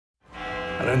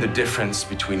I learned the difference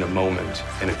between a moment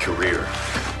and a career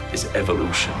is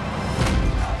evolution.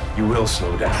 You will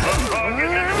slow down.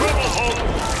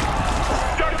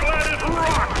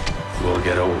 You will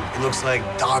get old. He looks like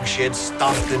dog shit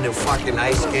stuffed into fucking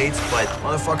ice skates, but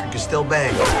motherfucker can still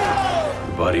bang.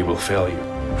 Your body will fail you.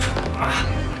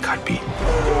 Got beat. We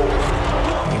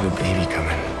have a baby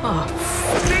coming. Oh.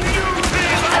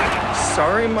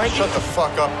 Sorry, Mike. Shut the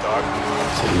fuck up, dog.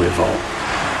 So you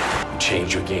evolve. You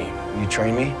change your game. You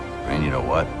train me? And you know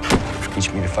what?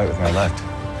 Teach me to fight with my left.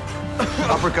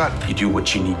 Uppercut. You do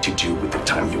what you need to do with the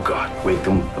time you got. Wake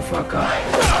them the fuck up.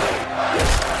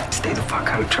 Stay the fuck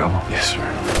out of trouble. Yes, sir.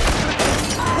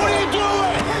 What are you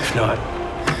doing? If not,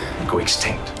 go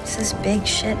extinct. This is big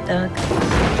shit, Doug.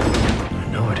 I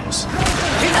know it is.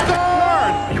 It's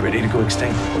gone! Are you ready to go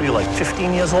extinct? What are you, like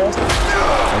 15 years old?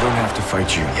 I don't have to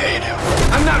fight you. Yeah, you do.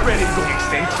 I'm not ready to go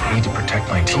extinct. I need to protect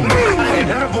my team.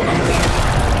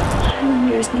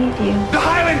 Highlanders need you. The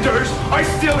Highlanders are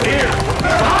still here.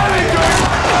 The Highlanders!